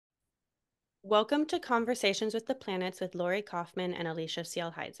Welcome to Conversations with the Planets with Lori Kaufman and Alicia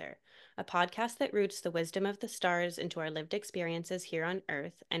Cielle Heiser, a podcast that roots the wisdom of the stars into our lived experiences here on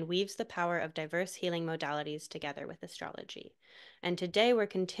Earth and weaves the power of diverse healing modalities together with astrology. And today we're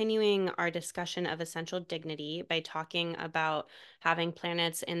continuing our discussion of essential dignity by talking about having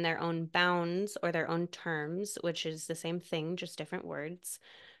planets in their own bounds or their own terms, which is the same thing, just different words.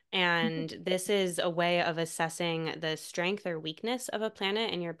 And this is a way of assessing the strength or weakness of a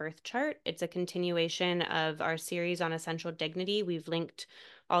planet in your birth chart. It's a continuation of our series on essential dignity. We've linked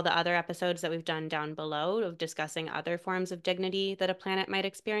all the other episodes that we've done down below of discussing other forms of dignity that a planet might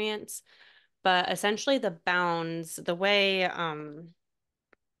experience. But essentially, the bounds, the way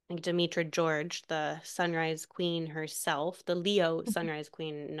like Demetra George, the sunrise queen herself, the Leo sunrise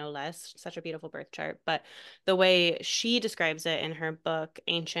queen, no less, such a beautiful birth chart. But the way she describes it in her book,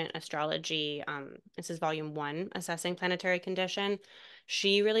 Ancient Astrology, this is volume one, Assessing Planetary Condition,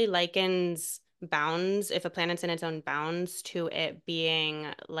 she really likens bounds, if a planet's in its own bounds, to it being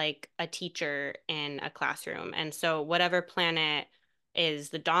like a teacher in a classroom. And so, whatever planet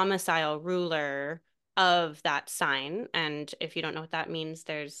is the domicile ruler of that sign. And if you don't know what that means,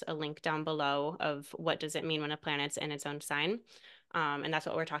 there's a link down below of what does it mean when a planet's in its own sign. And that's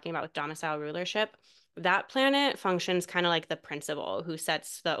what we're talking about with domicile rulership. That planet functions kind of like the principal who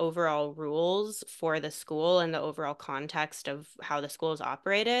sets the overall rules for the school and the overall context of how the school is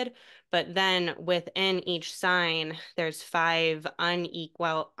operated. But then within each sign, there's five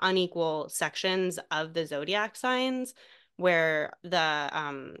unequal sections of the zodiac signs where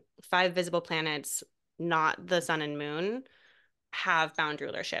the five visible planets, not the sun and moon, have bound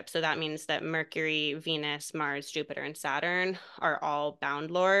rulership. So that means that Mercury, Venus, Mars, Jupiter, and Saturn are all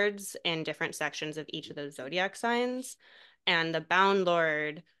bound lords in different sections of each of those zodiac signs. And the bound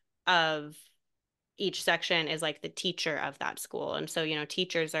lord of each section is like the teacher of that school. And so,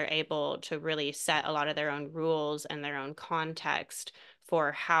 teachers are able to really set a lot of their own rules and their own context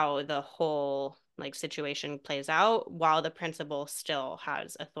for how the whole like situation plays out while the principal still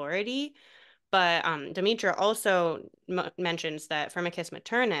has authority. But Demetra also mentions that Firmicus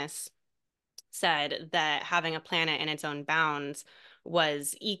Maternus said that having a planet in its own bounds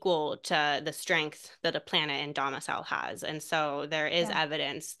was equal to the strength that a planet in domicile has. And so there is Yeah.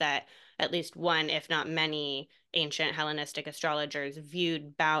 evidence that at least one, if not many, ancient Hellenistic astrologers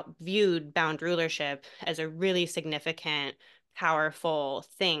viewed bound rulership as a really significant, powerful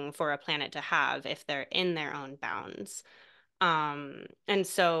thing for a planet to have if they're in their own bounds. And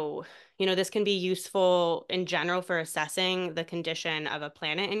so, this can be useful in general for assessing the condition of a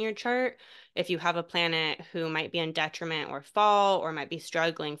planet in your chart. If you have a planet who might be in detriment or fall or might be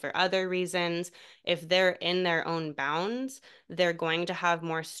struggling for other reasons, if they're in their own bounds, they're going to have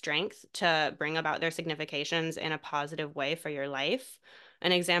more strength to bring about their significations in a positive way for your life.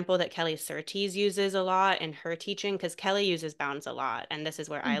 An example that Kelly Surtees uses a lot in her teaching, because Kelly uses bounds a lot, and this is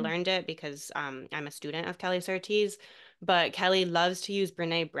where I Mhm. learned it because I'm a student of Kelly Surtees. But Kelly loves to use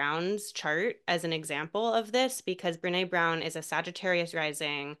Brene Brown's chart as an example of this because Brene Brown is a Sagittarius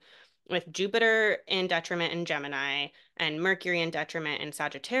rising with Jupiter in detriment in Gemini and Mercury in detriment in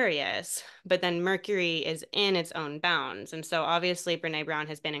Sagittarius. But then Mercury is in its own bounds. And so obviously, Brene Brown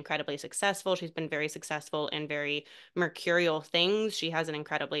has been incredibly successful. She's been very successful in very mercurial things. She has an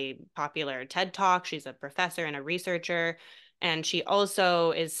incredibly popular TED Talk. She's a professor and a researcher. And she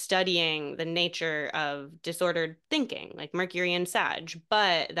also is studying the nature of disordered thinking, like Mercury in Sag,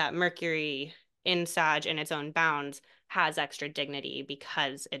 but that Mercury in Sag in its own bounds has extra dignity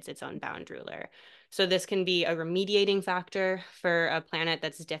because it's its own bound ruler. So this can be a remediating factor for a planet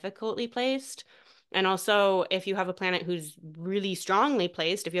that's difficultly placed. And also, if you have a planet who's really strongly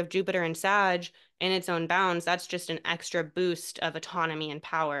placed, if you have Jupiter and Sag in its own bounds, that's just an extra boost of autonomy and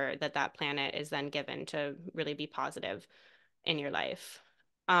power that that planet is then given to really be positive in your life.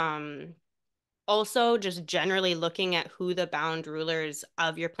 Um, Also, just generally looking at who the bound rulers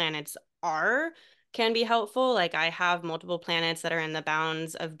of your planets are can be helpful. Like, I have multiple planets that are in the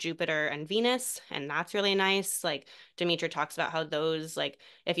bounds of Jupiter and Venus, and that's really nice. Like, Demetra talks about how those, like,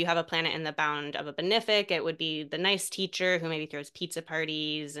 if you have a planet in the bound of a benefic, it would be the nice teacher who maybe throws pizza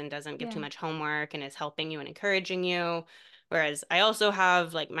parties and doesn't give too Yeah. much homework and is helping you and encouraging you. Whereas I also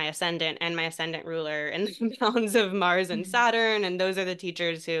have like my ascendant and my ascendant ruler in the bounds of Mars and Mhm. Saturn, and those are the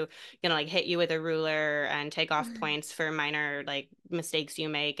teachers who like hit you with a ruler and take off Mhm. points for minor like mistakes you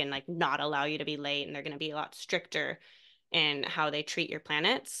make and like not allow you to be late, and they're going to be a lot stricter in how they treat your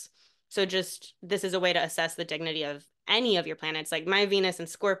planets. So just this is a way to assess the dignity of any of your planets. Like my Venus in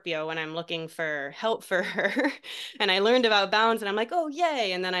Scorpio, when I'm looking for help for her, and I learned about bounds, and I'm like, oh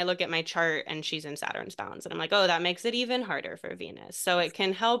yay! And then I look at my chart, and she's in Saturn's bounds, and I'm like, oh, that makes it even harder for Venus. So it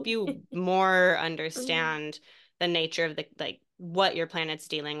can help you more understand the nature of the like what your planet's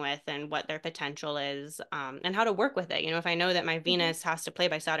dealing with and what their potential is, and how to work with it. If I know that my Mhm. Venus has to play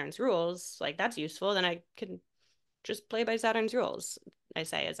by Saturn's rules, like that's useful, then I can just play by Saturn's rules. I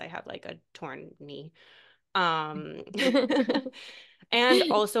say as I have like a torn knee. Um, and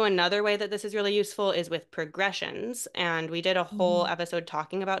also another way that this is really useful is with progressions. And we did a whole Mhm. episode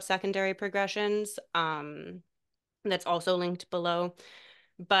talking about secondary progressions. That's also linked below.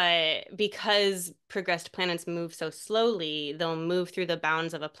 But because progressed planets move so slowly, they'll move through the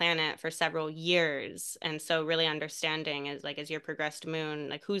bounds of a planet for several years. And so really understanding is like, is your progressed moon,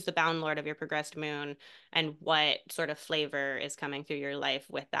 like who's the bound lord of your progressed moon and what sort of flavor is coming through your life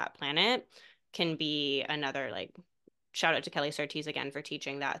with that planet can be another like shout out to Kelly Surtees again for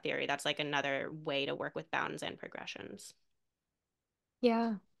teaching that theory. That's like another way to work with bounds and progressions.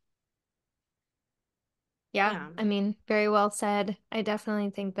 Yeah. Yeah. Yeah. I mean, very well said. I definitely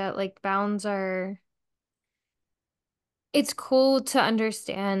think that like bounds are, it's cool to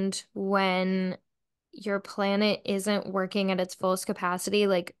understand when your planet isn't working at its fullest capacity,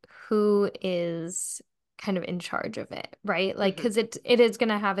 like who is kind of in charge of it, right? Like, Mm-hmm. because it is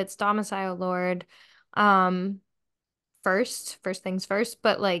gonna have its domicile lord, um, first things first,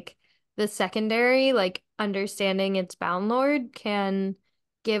 but like the secondary, like understanding its bound lord can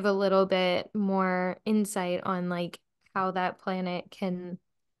give a little bit more insight on like how that planet can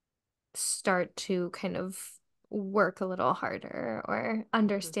start to kind of work a little harder or Mm-hmm.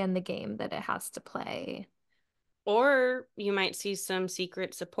 understand the game that it has to play. Or you might see some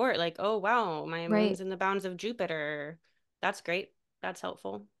secret support, like, oh, wow, my Right. moon's in the bounds of Jupiter. That's great. That's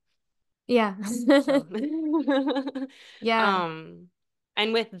helpful. Yeah. So, Yeah. um,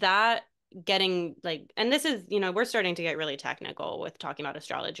 and with that, getting like, and this is, we're starting to get really technical with talking about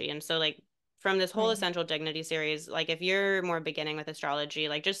astrology. And so, like, from this whole Right. Essential Dignity series, like, if you're more beginning with astrology,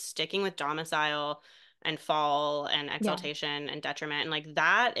 like, just sticking with domicile and fall and Yeah. exaltation and detriment, and like,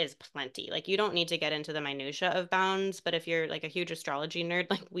 that is plenty. Like, you don't need to get into the minutia of bounds, but if you're like a huge astrology nerd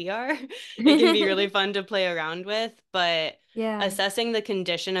like we are, it can be really fun to play around with. But Yeah. assessing the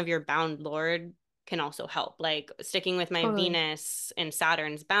condition of your bound lord can also help. Like sticking with my Totally. Venus in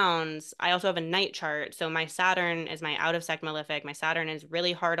Saturn's bounds, I also have a night chart. So my Saturn is my out of sect malefic. My Saturn is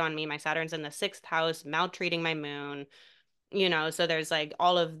really hard on me. My Saturn's in the sixth house, maltreating my moon, so there's like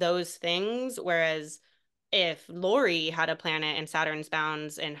all of those things. Whereas if Lori had a planet in Saturn's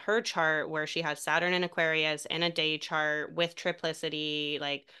bounds in her chart where she has Saturn in Aquarius in a day chart with triplicity,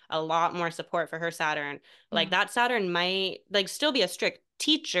 like a lot more support for her Saturn, like Yeah. that Saturn might like still be a strict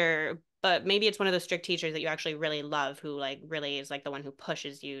teacher, but maybe it's one of those strict teachers that you actually really love who like really is like the one who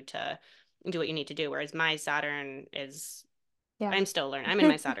pushes you to do what you need to do. Whereas my Saturn is Yeah. I'm still learning. I'm in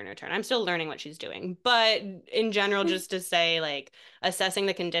my Saturn return. I'm still learning what she's doing. But in general, just to say, like, assessing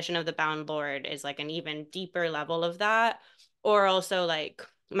the condition of the bound lord is like an even deeper level of that. Or also, like,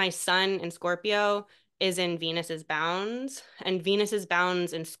 my sun in Scorpio is in Venus's bounds, and Venus's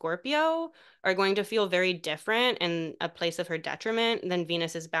bounds in Scorpio are going to feel very different in a place of her detriment than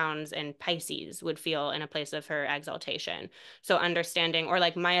Venus's bounds in Pisces would feel in a place of her exaltation. So, understanding, or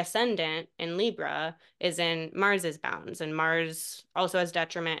like my ascendant in Libra is in Mars's bounds, and Mars also has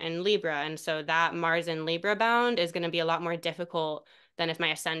detriment in Libra. And so that Mars in Libra bound is going to be a lot more difficult than if my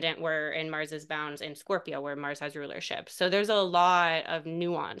ascendant were in Mars's bounds in Scorpio, where Mars has rulership. So there's a lot of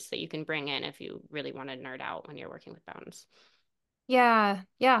nuance that you can bring in if you really want to nerd out when you're working with bounds. Yeah.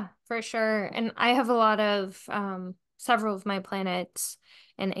 Yeah, for sure. And I have a lot of several of my planets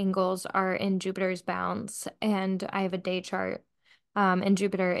and angles are in Jupiter's bounds, and I have a day chart. And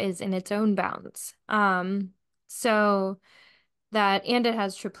Jupiter is in its own bounds. So that and it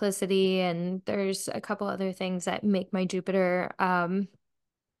has triplicity, and there's a couple other things that make my Jupiter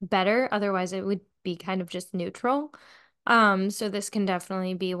better. Otherwise, it would be kind of just neutral. So this can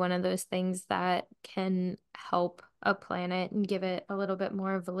definitely be one of those things that can help a planet and give it a little bit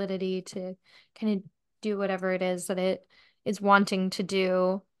more validity to kind of do whatever it is that it is wanting to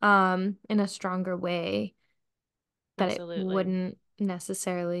do, in a stronger way that it Absolutely. wouldn't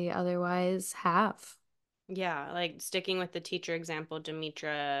necessarily otherwise have. Yeah, like sticking with the teacher example, Demetra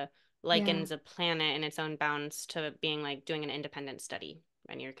Yeah. likens a planet in its own bounds to being like doing an independent study,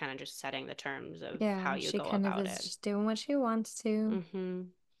 and you're kind of just setting the terms of how Yeah, you she go kind of about is it. just doing what she wants to. Mm-hmm.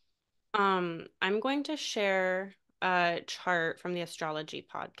 I'm going to share a chart from the astrology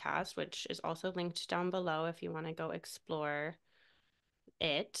podcast, which is also linked down below if you want to go explore.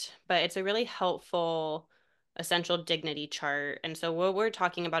 it, but it's a really helpful essential dignity chart. And so what we're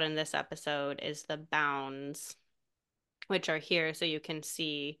talking about in this episode is the bounds, which are here so you can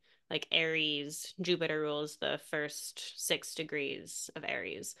see like Aries, Jupiter rules the first 6 degrees of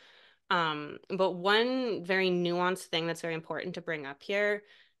Aries. But one very nuanced thing that's very important to bring up here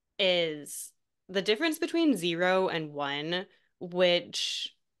is the difference between 0 and 1,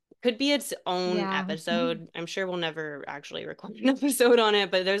 which could be its own Yeah. episode. I'm sure we'll never actually record an episode on it,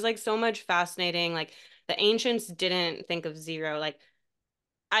 but there's like so much fascinating. Like the ancients didn't think of zero. Like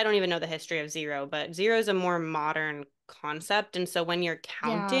I don't even know the history of zero, but zero is a more modern concept. And so when you're Yeah.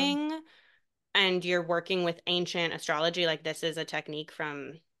 counting and you're working with ancient astrology, like this is a technique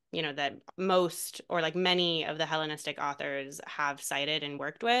from, that most or like many of the Hellenistic authors have cited and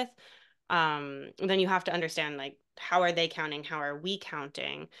worked with, then you have to understand like how are they counting? How are we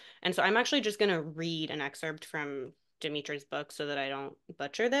counting? And so I'm actually just going to read an excerpt from Dimitri's book so that I don't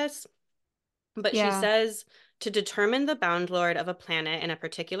butcher this. But she Yeah. says to determine the bound lord of a planet in a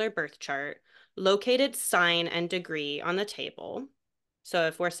particular birth chart, locate its sign and degree on the table. So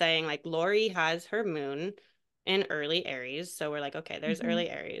if we're saying like Lori has her moon in early Aries, so we're like, okay, there's Hmm. early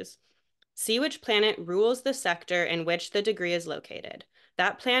Aries. See which planet rules the sector in which the degree is located.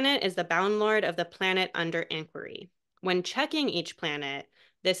 That planet is the bound lord of the planet under inquiry. When checking each planet,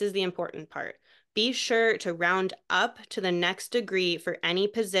 this is the important part. Be sure to round up to the next degree for any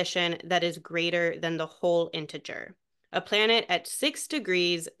position that is greater than the whole integer. A planet at 6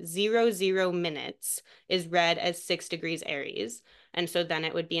 degrees 00 minutes is read as 6 degrees Aries, and so then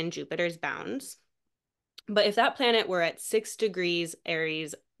it would be in Jupiter's bounds. But if that planet were at 6 degrees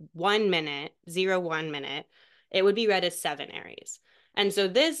Aries 1 minute, 01 minute, it would be read as 7 Aries. And so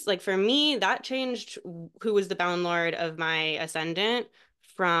this, like for me, that changed who was the bound lord of my ascendant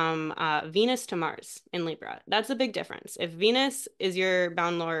from Venus to Mars in Libra. That's a big difference. If Venus is your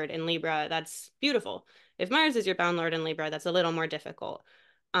bound lord in Libra, that's beautiful. If Mars is your bound lord in Libra, that's a little more difficult.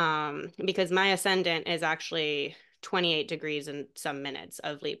 Because my ascendant is actually 28 degrees and some minutes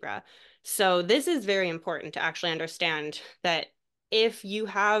of Libra. So this is very important to actually understand that if you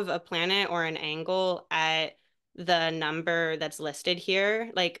have a planet or an angle at the number that's listed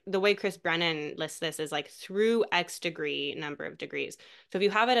here, like the way Chris Brennan lists this is like through X degree number of degrees. So if you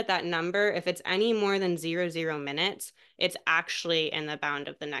have it at that number, if it's any more than 00 minutes, it's actually in the bound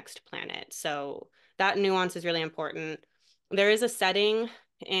of the next planet. So that nuance is really important. There is a setting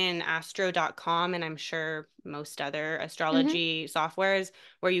in astro.com, and I'm sure most other Hmm. astrology softwares,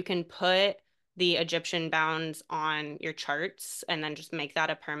 where you can put the Egyptian bounds on your charts and then just make that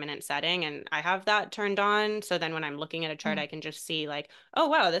a permanent setting. And I have that turned on. So then when I'm looking at a chart, I can just see like, oh,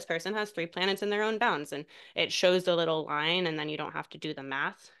 wow, this person has 3 planets in their own bounds. And it shows the little line, and then you don't have to do the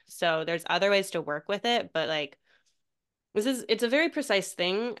math. So there's other ways to work with it. But like, it's a very precise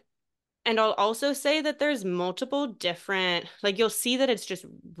thing. And I'll also say that there's multiple different, like you'll see that it's just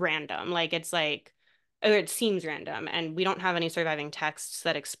random. Like it's like, or it seems random. And we don't have any surviving texts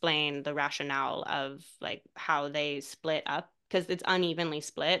that explain the rationale of like how they split up because it's unevenly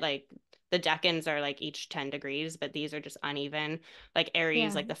split. Like the decans are like each 10 degrees, but these are just uneven. Like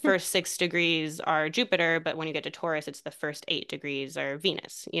Aries, Yeah. like the first 6 degrees are Jupiter, but when you get to Taurus, it's the first 8 degrees are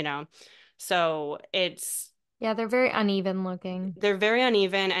Venus. So Yeah, they're very uneven looking. they're very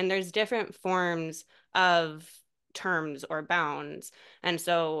uneven and there's different forms of terms or bounds. And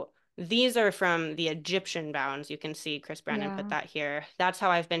so these are from the Egyptian bounds. You can see Chris Brennan put Yeah. that here. That's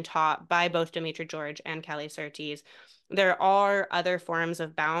how I've been taught by both Dimitri George and Kelly Surtees. There are other forms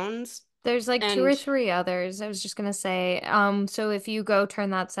of bounds. There's like two or And three others. I was just gonna say, so if you go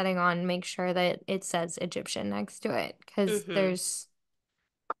turn that setting on, make sure that it says Egyptian next to it, because mhm. there's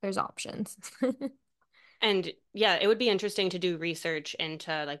options. And yeah, it would be interesting to do research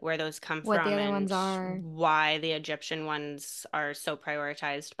into like where those come What the from other and ones are. why the Egyptian ones are so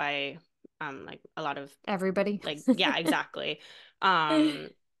prioritized by like a lot of Everybody. like yeah, exactly. Um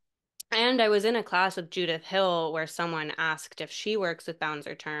and I was in a class with Judith Hill where someone asked if she works with bounds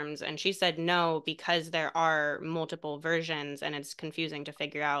or terms, and she said no, because there are multiple versions and it's confusing to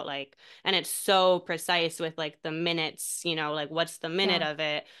figure out, like, and it's so precise with like the minutes, like what's the minute Yeah. of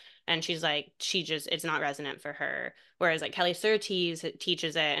it. And she's like, it's not resonant for her. Whereas like Kelly Surtees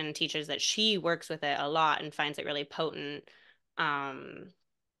teaches it and teaches that she works with it a lot and finds it really potent. Um,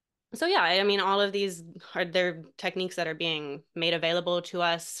 so yeah, I mean, all of these are they're techniques that are being made available to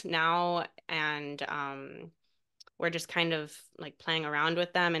us now, and we're just kind of like playing around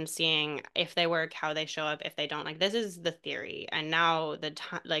with them and seeing if they work, how they show up, if they don't. Like this is the theory, and now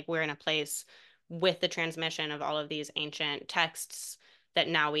like we're in a place with the transmission of all of these ancient texts that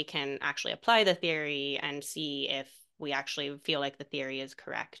now we can actually apply the theory and see if we actually feel like the theory is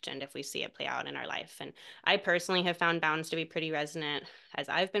correct and if we see it play out in our life. And I personally have found bounds to be pretty resonant as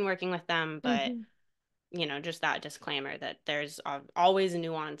I've been working with them, but Hmm. just that disclaimer that there's always a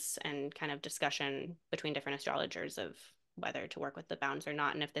nuance and kind of discussion between different astrologers of whether to work with the bounds or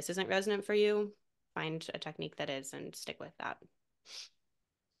not. And if this isn't resonant for you, find a technique that is and stick with that.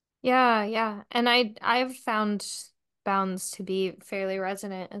 Yeah, yeah. And I've found bounds to be fairly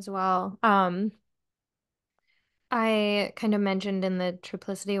resonant as well. I kind of mentioned in the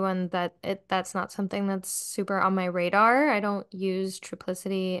triplicity one that that's not something that's super on my radar. I don't use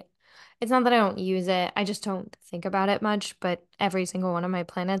triplicity. It's not that I don't use it. I just don't think about it much, but every single one of my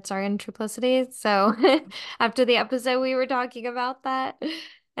planets are in triplicity. So after the episode we were talking about that.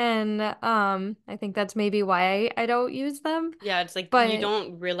 And I think that's maybe why I don't use them. Yeah, it's like you But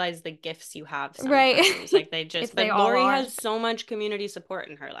don't realize the gifts you have right. sometimes. Like they If just, they but all Lori are. has so much community support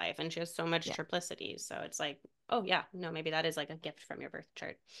in her life and she has so much Yeah. triplicity. So it's like, oh, yeah, no, maybe that is like a gift from your birth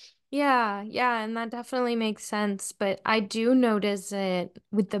chart. Yeah, yeah, and that definitely makes sense. But I do notice it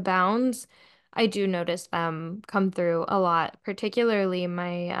with the bounds. I do notice them come through a lot, particularly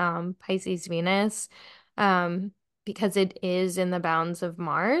my Pisces Venus, um, because it is in the bounds of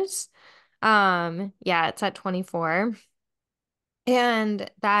Mars. Yeah, it's at 24. And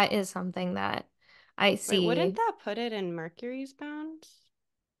that is something that I Wait, wouldn't see. that put it in Mercury's bounds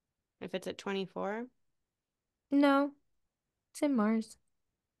if it's at 24? No, it's in Mars.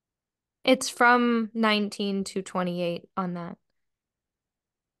 It's from 19 to 28 on that.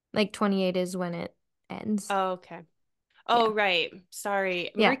 Like 28 is when it ends. Oh, okay. Oh, Yeah. right.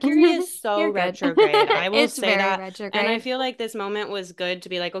 Sorry. Yeah. Mercury is so You're good. retrograde. I will It's say very that. And I retrograde. feel like this moment was good to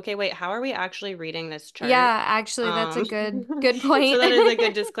be like, okay, wait, how are we actually reading this chart? Yeah, actually that's a Um, good so point. that is a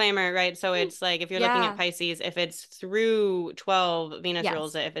good disclaimer, right? So it's like if you're looking at Yeah. Pisces, if it's through 12, Venus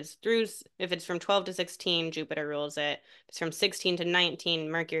rules Yes. it. If it's from 12 to 16, Jupiter rules it. If it's from 16 to 19,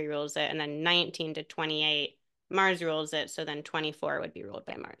 Mercury rules it. And then 19 to 28, Mars rules it. So then 24 would be ruled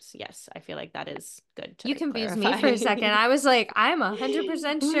by Yeah. Mars. Yes, I feel like that is good You to confused me for clarify. a second. I was like, I'm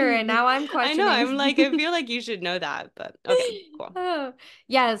 100% sure, and now I'm I know. questioning. I'm like, I feel like you should know that, but okay, cool. Oh,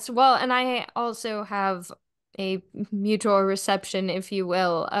 yes. Well, and I also have a mutual reception, if you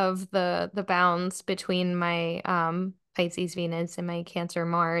will, of the bounds between my Pisces Venus and my Cancer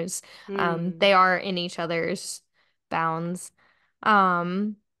Mars. Hmm. They are in each other's bounds.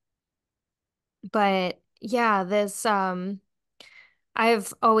 Um, but yeah, this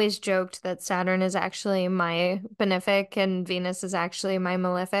I've always joked that Saturn is actually my benefic and Venus is actually my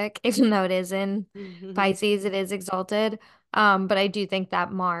malefic, even though it is in Pisces, it is exalted. But I do think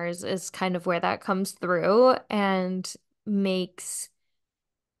that Mars is kind of where that comes through and makes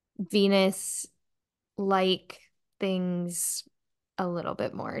Venus like things a little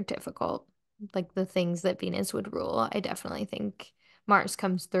bit more difficult. Like the things that Venus would rule. I definitely think Mars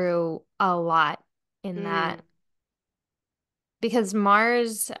comes through a lot in that Hmm. because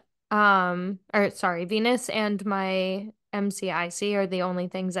Mars, or sorry, Venus and my MCIC are the only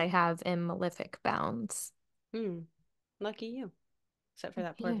things I have in malefic bounds. Hmm. Lucky you, except for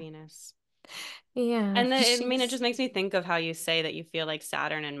that poor Yeah. Venus. Yeah, And I mean, it she's just makes me think of how you say that you feel like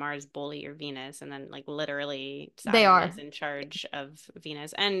Saturn and Mars bully your Venus, and then like literally they Saturn is are. in charge of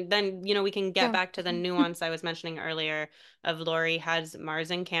Venus. And then, we can get Yeah. back to the nuance I was mentioning earlier of Lori has Mars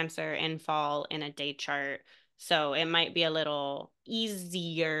in Cancer in fall in a day chart. So it might be a little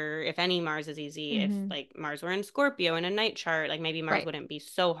easier if any Mars is easy. If Hmm. like Mars were in Scorpio in a night chart, like maybe Mars Right. wouldn't be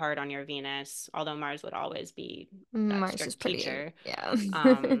so hard on your Venus, although Mars would always be that Mars is strict pretty, teacher. yeah.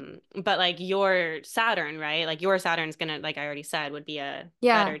 But like your Saturn, right? Like your Saturn's gonna, like I already said, would be a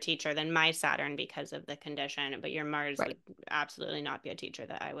Yeah, better teacher than my Saturn because of the condition. But your Mars right. would absolutely not be a teacher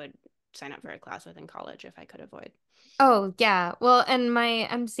that I would sign up for a class with in college if I could avoid. Oh, yeah. Well, and my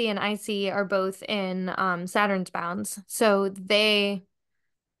MC and IC are both in Saturn's bounds. So they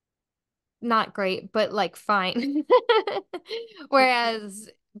not great, but like fine. Whereas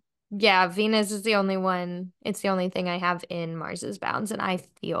yeah, Venus is the only one. It's the only thing I have in Mars's bounds, and I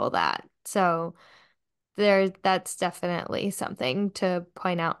feel that. So that's definitely something to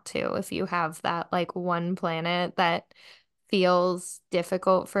point out too. If you have that like one planet that feels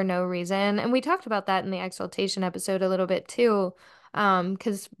difficult for no reason. And we talked about that in the exaltation episode a little bit too.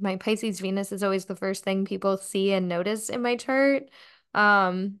 Because my Pisces Venus is always the first thing people see and notice in my chart.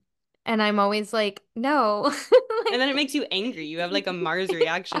 Um, and I'm always like, no, And then it like makes you angry. You have like a Mars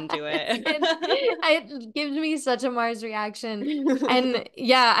reaction to it gives me such a Mars reaction. it. And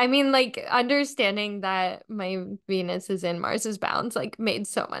yeah, I mean, like understanding that my Venus is in Mars's bounds, like made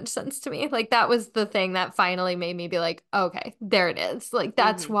so much sense to me. Like that was the thing that finally made me be like, okay, there it is. Like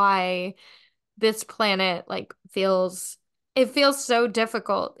that's Hmm. why this planet like feels so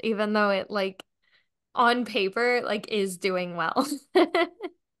difficult, even though it like on paper like is doing well.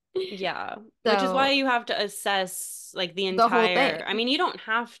 Yeah, which is why So you have to assess like the the whole entire. I thing. mean, you don't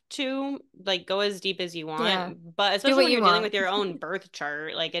have to like go as deep as you Yeah. want, but Do especially what when you you're dealing want. with your own birth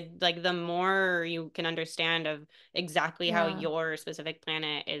chart, like the more you can understand of exactly how Yeah. your specific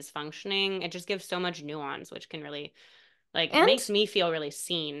planet is functioning, it just gives so much nuance, which can really like makes And me feel really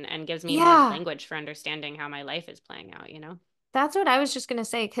seen and gives me more yeah, language for understanding how my life is playing out, you know? that's what I was just gonna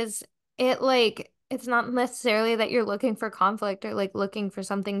say, because it like it's not necessarily that you're looking for conflict or like looking for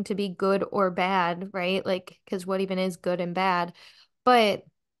something to be good or bad, right? Like, because what even is good and bad? But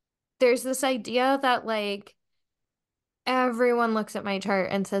there's this idea that like everyone looks at my chart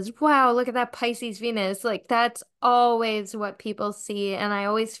and says, wow, look at that Pisces Venus. Like, that's always what people see. And I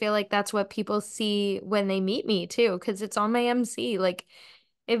always feel like that's what people see when they meet me too, because it's on my MC. Like,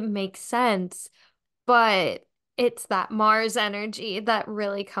 it makes sense. But it's that Mars energy that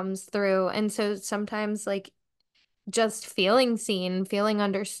really comes through. And so sometimes, like, just feeling seen, feeling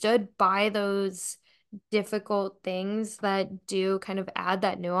understood by those difficult things that do kind of add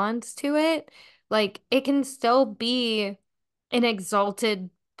that nuance to it, like, it can still be an exalted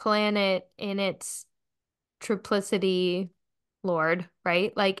planet in its triplicity lord,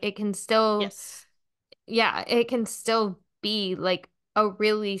 right? Like, it can still, Yes. yeah, it can still be like a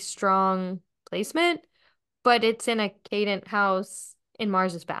really strong placement, but it's in a cadent house in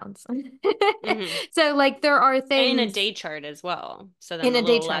Mars's bounds. Mm-hmm. So, like, there are And in a things day chart as well. So then in a a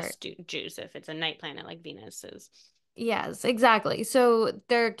day little less chart. juice if it's a night planet like Venus is. Yes, exactly. So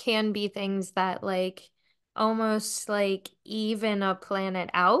there can be things that like almost like even a planet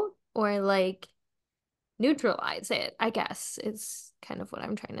out or like neutralize it, I guess, is kind of what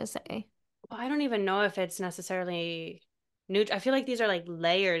I'm trying to say. Well, I don't even know if it's necessarily new. I feel like these are like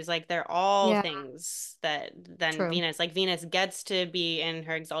layers, like they're all Yeah, things that then true. Venus, like Venus gets to be in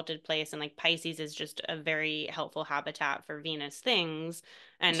her exalted place, and like Pisces is just a very helpful habitat for Venus things.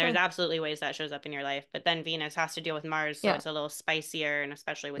 And there's Sure. absolutely ways that shows up in your life, but then Venus has to deal with Mars, so Yeah. it's a little spicier, and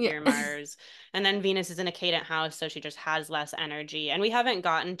especially with Yeah. your Mars. And then Venus is in a cadent house, so she just has less energy. And we haven't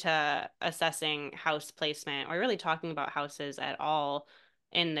gotten to assessing house placement or really talking about houses at all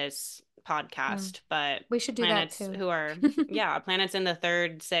in this Yeah. podcast, but We should do that planets too. who are, yeah, planets in the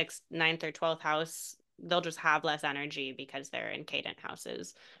third, sixth, ninth, or 12th house, they'll just have less energy because they're in cadent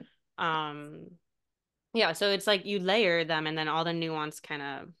houses. Um, yeah, so it's like you layer them and then all the nuance kind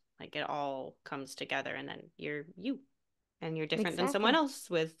of like it all comes together and then you're you and you're different than someone Exactly. else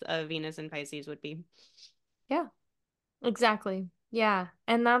with a Venus and Pisces would be. Yeah, exactly. Yeah.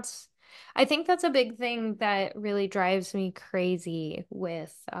 And I think that's a big thing that really drives me crazy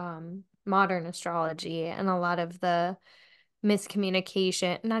with modern astrology and a lot of the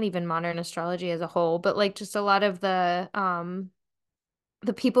miscommunication, not even modern astrology as a whole, but like just a lot of the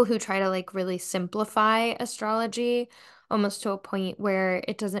people who try to like really simplify astrology almost to a point where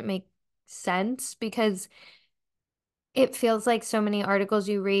it doesn't make sense because it feels like so many articles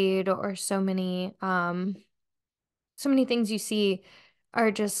you read or so many things you see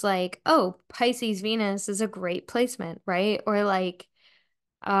are just like, oh, Pisces Venus is a great placement, right? Or like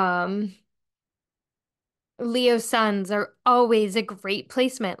um Leo suns are always a great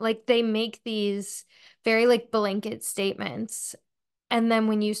placement. Like, they make these very like blanket statements. And then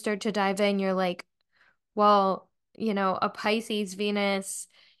when you start to dive in, you're like, well, a Pisces Venus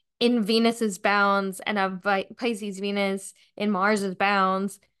in Venus's bounds and a Pisces Venus in Mars's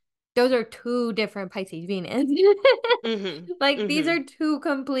bounds, those are two different Pisces Venus. Mm-hmm. Like, these Mm-hmm. are two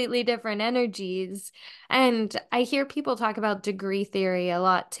completely different energies. And I hear people talk about degree theory a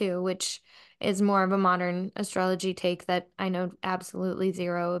lot too, which is more of a modern astrology take that I know absolutely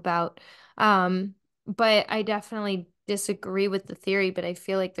zero about. But I definitely disagree with the theory, but I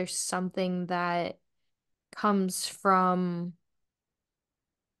feel like there's something that comes from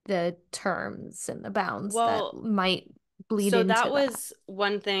the terms and the bounds that Well, might bleed so into that that. was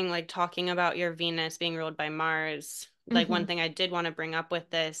one thing, like talking about your Venus being ruled by Mars. Like one Hmm. thing I did want to bring up with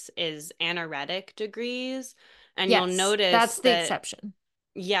this is anaretic degrees. And you'll Yes, notice that's the that, exception.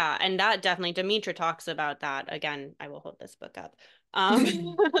 yeah, and that definitely, Demetra talks about that. Again, I will hold this book up.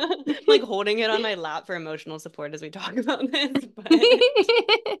 Um, like holding it on my lap for emotional support as we talk about this, but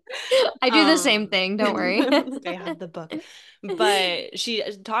I do the same thing, don't worry. like I have the book. But she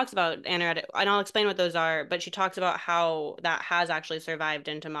talks about anaretic, and I'll explain what those are, but she talks about how that has actually survived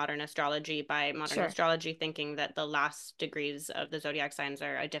into modern astrology by modern Sure. astrology thinking that the last degrees of the zodiac signs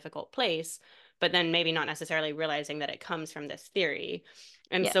are a difficult place, but then maybe not necessarily realizing that it comes from this theory.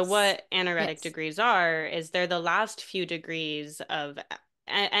 And so Yes. what anaretic Yes. degrees are is they're the last few degrees of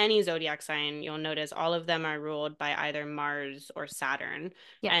any zodiac sign, you'll notice all of them are ruled by either Mars or Saturn.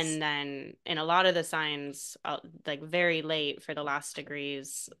 Yes. And then in a lot of the signs, like very late for the last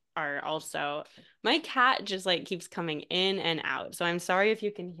degrees, are also my cat just like keeps coming in and out. So I'm sorry if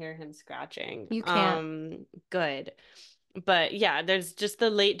you can hear him scratching. You can't. Good. But yeah, there's just the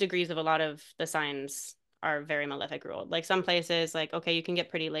late degrees of a lot of the signs are very malefic ruled. Like some places, like, okay, you can get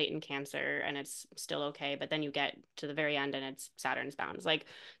pretty late in Cancer and it's still okay, but then you get to the very end and it's Saturn's bound. Like,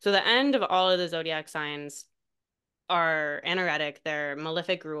 so the end of all of the zodiac signs are anaretic, they're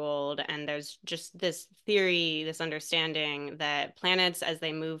malefic ruled, and there's just this theory, this understanding that planets, as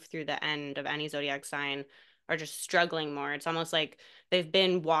they move through the end of any zodiac sign, are just struggling more. It's almost like they've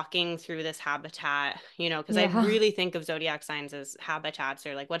been walking through this habitat, because I Yeah. really think of zodiac signs as habitats,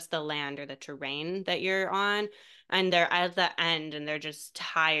 or like what's the land or the terrain that you're on. And they're at the end and they're just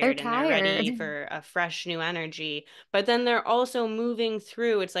They're tired and they're tired. ready for a fresh new energy, but then they're also moving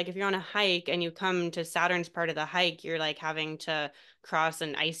through. It's like if you're on a hike and you come to Saturn's part of the hike, you're like having to cross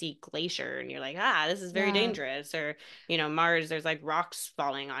an icy glacier and you're like, this is very Yeah. dangerous. Or, Mars, there's like rocks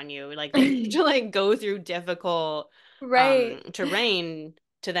falling on you. Like they need to like go through difficult Right. terrain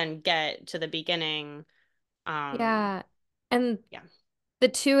to then get to the beginning. Um, Yeah. And yeah. the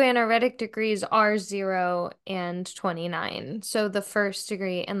two anaretic degrees are 0 and 29. So the first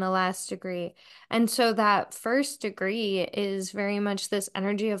degree and the last degree. And so that first degree is very much this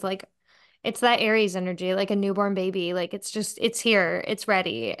energy of like, it's that Aries energy, like a newborn baby. Like it's just, it's here, it's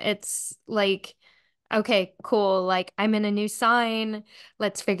ready. It's like, okay, cool. Like I'm in a new sign.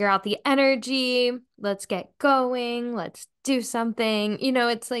 Let's figure out the energy. Let's get going. Let's do something.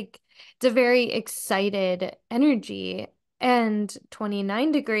 It's like, it's a very excited energy. And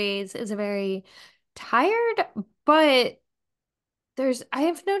 29 degrees is a very tired, but I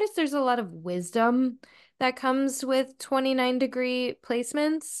have noticed there's a lot of wisdom that comes with 29-degree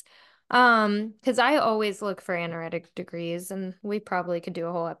placements. Because I always look for anaretic degrees, and we probably could do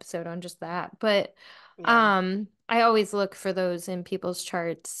a whole episode on just that. But Yeah. I always look for those in people's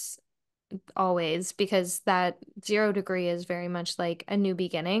charts always, because that 0 degree is very much like a new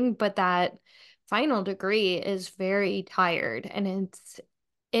beginning, but that final degree is very tired, and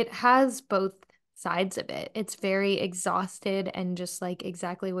it has both sides of it. It's very exhausted and just like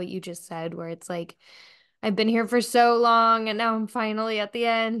exactly what you just said, where it's like I've been here for so long and now I'm finally at the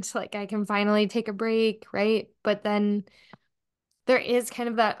end, like I can finally take a break, right? But then there is kind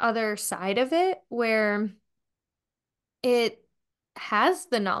of that other side of it where it has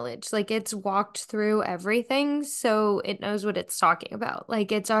the knowledge. Like it's walked through everything, so it knows what it's talking about.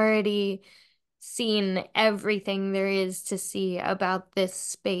 Like it's already seen everything there is to see about this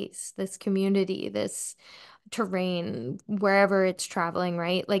space, this community, this terrain, wherever it's traveling,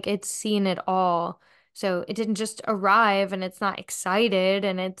 right? Like it's seen it all. So it didn't just arrive and it's not excited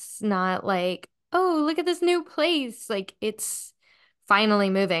and it's not like, oh, look at this new place. Like it's finally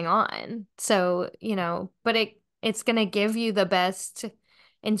moving on. So, but it's gonna give you the best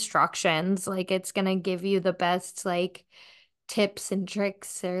instructions. Like it's gonna give you the best like tips and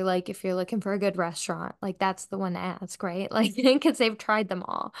tricks, or like if you're looking for a good restaurant, like that's the one to ask, right? Like because they've tried them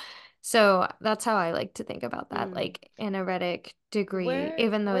all. So that's how I like to think about that, Hmm. like anaretic degree, Where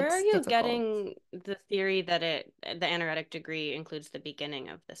even though where are it's you difficult. getting the theory that the anaretic degree includes the beginning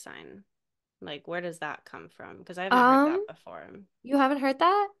of the sign? Like, where does that come from? Because I haven't heard Um, that before. you haven't heard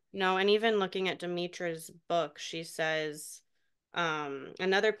that? No, and even looking at Demetra's book, she says,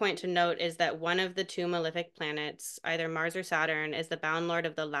 another point to note is that one of the two malefic planets, either Mars or Saturn, is the bound lord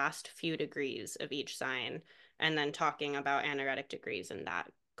of the last few degrees of each sign, and then talking about anaretic degrees in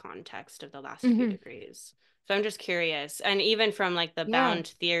that context of the last few Mm-hmm. degrees. So I'm just curious. And even from like the Yeah. bound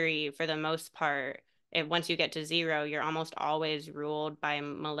theory, for the most part, if once you get to 0, you're almost always ruled by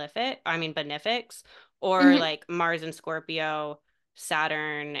benefics, or Mm-hmm. like Mars and Scorpio,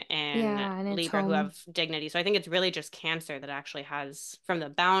 Saturn and Yeah, and it's Libra who have home. dignity. So I think it's really just Cancer that actually has, from the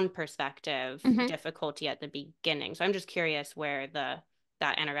bound perspective, Mm-hmm. difficulty at the beginning. So I'm just curious where that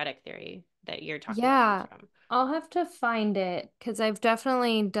anaretic theory that you're talking about comes Yeah. from. I'll have to find it because I've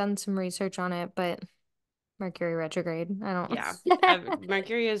definitely done some research on it, but Mercury retrograde, I Yeah, don't.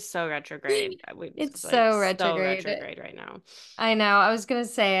 Mercury is so retrograde. It's It's like so so retrograde. retrograde right now. I know. I was gonna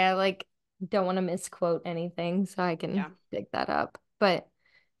say I like don't want to misquote anything, so I can Yeah, dig that up. But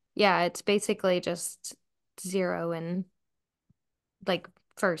yeah, it's basically just 0 and like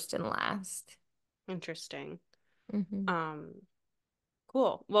first and last. interesting. Hmm. Um,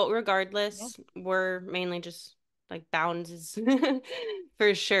 Cool. Well, Yeah. regardless, we're mainly just like bounds is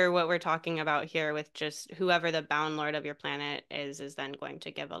for sure what we're talking about here, with just whoever the bound lord of your planet is then going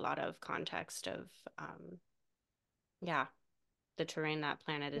to give a lot of context of yeah, the terrain that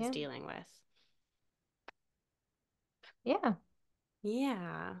planet is Yeah. dealing with. Yeah.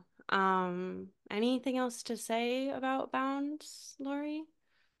 Yeah. Anything else to say about bounds, Lori?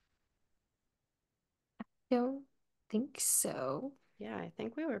 Don't think so. Yeah, I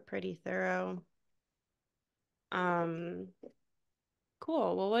think we were pretty thorough. Um,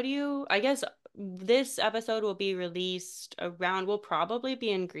 Cool. Well, I guess this episode will be released around, we'll probably be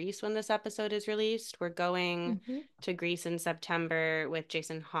in Greece when this episode is released. We're going Hmm. to Greece in September with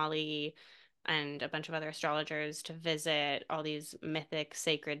Jason Hawley and a bunch of other astrologers to visit all these mythic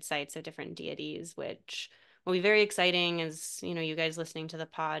sacred sites of different deities, which will be very exciting. As you know, you guys listening to the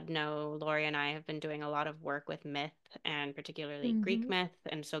pod know, Lori and I have been doing a lot of work with myth and particularly Greek Hmm. myth.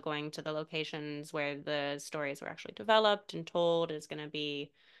 And so going to the locations where the stories were actually developed and told is going to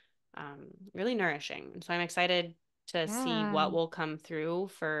be really nourishing. And so I'm excited to see Yeah. what will come through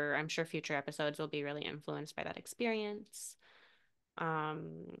for, I'm sure future episodes will be really influenced by that experience.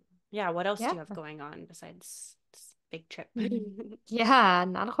 Um, yeah, what else do Yeah. you have going on besides this big trip? Yeah,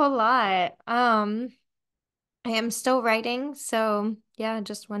 not a whole lot. I am still writing, so yeah,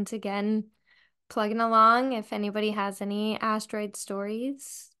 just once again plugging along. If anybody has any asteroid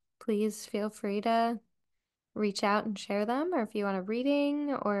stories, please feel free to reach out and share them, or if you want a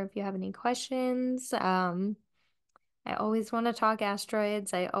reading, or if you have any questions. I always want to talk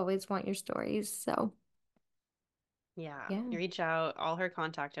asteroids. I always want your stories. So Yeah, yeah. reach out. All her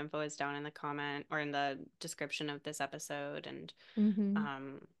contact info is down in the comment or in the description of this episode. And Mm-hmm.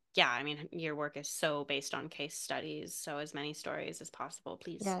 um, yeah, I mean, your work is so based on case studies. So, as many stories as possible,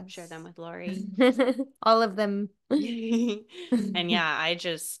 please share them Yes. with Lori. All of them. And yeah, I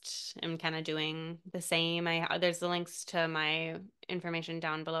just am kind of doing the same. There's the links to my information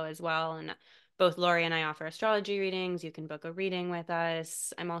down below as well. And both Lori and I offer astrology readings. You can book a reading with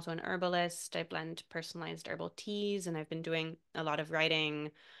us. I'm also an herbalist. I blend personalized herbal teas, and I've been doing a lot of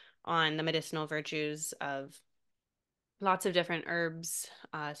writing on the medicinal virtues of lots of different herbs.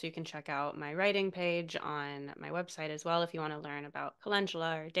 So you can check out my writing page on my website as well if you want to learn about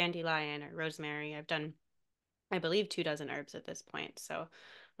calendula or dandelion or rosemary. I've done, I believe, 2 dozen herbs at this point. So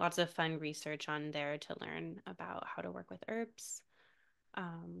lots of fun research on there to learn about how to work with herbs.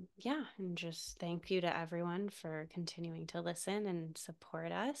 Yeah, and just thank you to everyone for continuing to listen and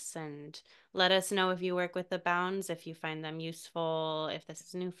support us. And let us know if you work with the bounds, if you find them useful, if this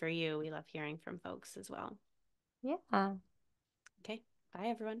is new for you. We love hearing from folks as well. Yeah. Okay, bye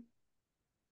everyone.